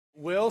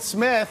Will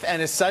Smith and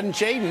his son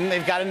Jaden,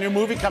 they've got a new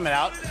movie coming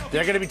out.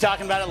 They're going to be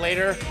talking about it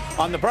later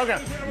on the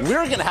program.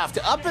 We're going to have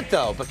to up it,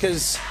 though,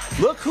 because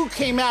look who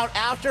came out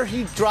after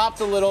he dropped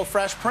a little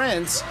Fresh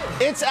Prince.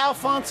 It's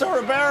Alfonso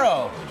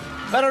Ribeiro,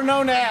 better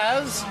known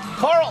as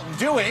Carlton,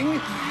 doing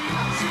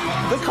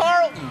the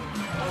Carlton.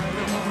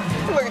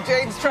 Look,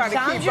 Jaden's trying to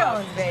keep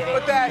Jones, up. baby.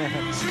 But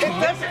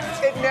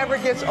it never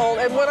gets old.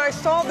 And when I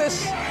saw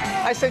this,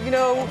 I said, you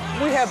know,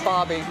 we have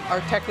Bobby,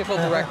 our technical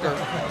director,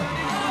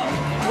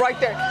 right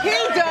there. He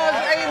does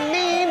a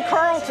mean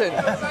Carlton.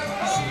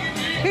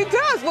 He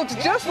does. Looks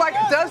just like,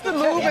 does the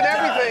move and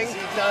everything.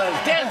 He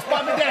does. Dance,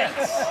 Bobby,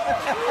 dance.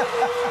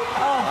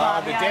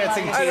 Bobby, the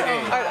dancing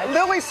TV.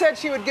 Lily said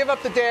she would give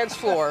up the dance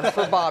floor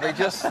for Bobby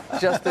just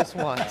this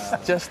once.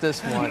 Just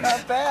this once.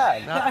 Not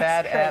bad. Not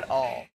bad at all.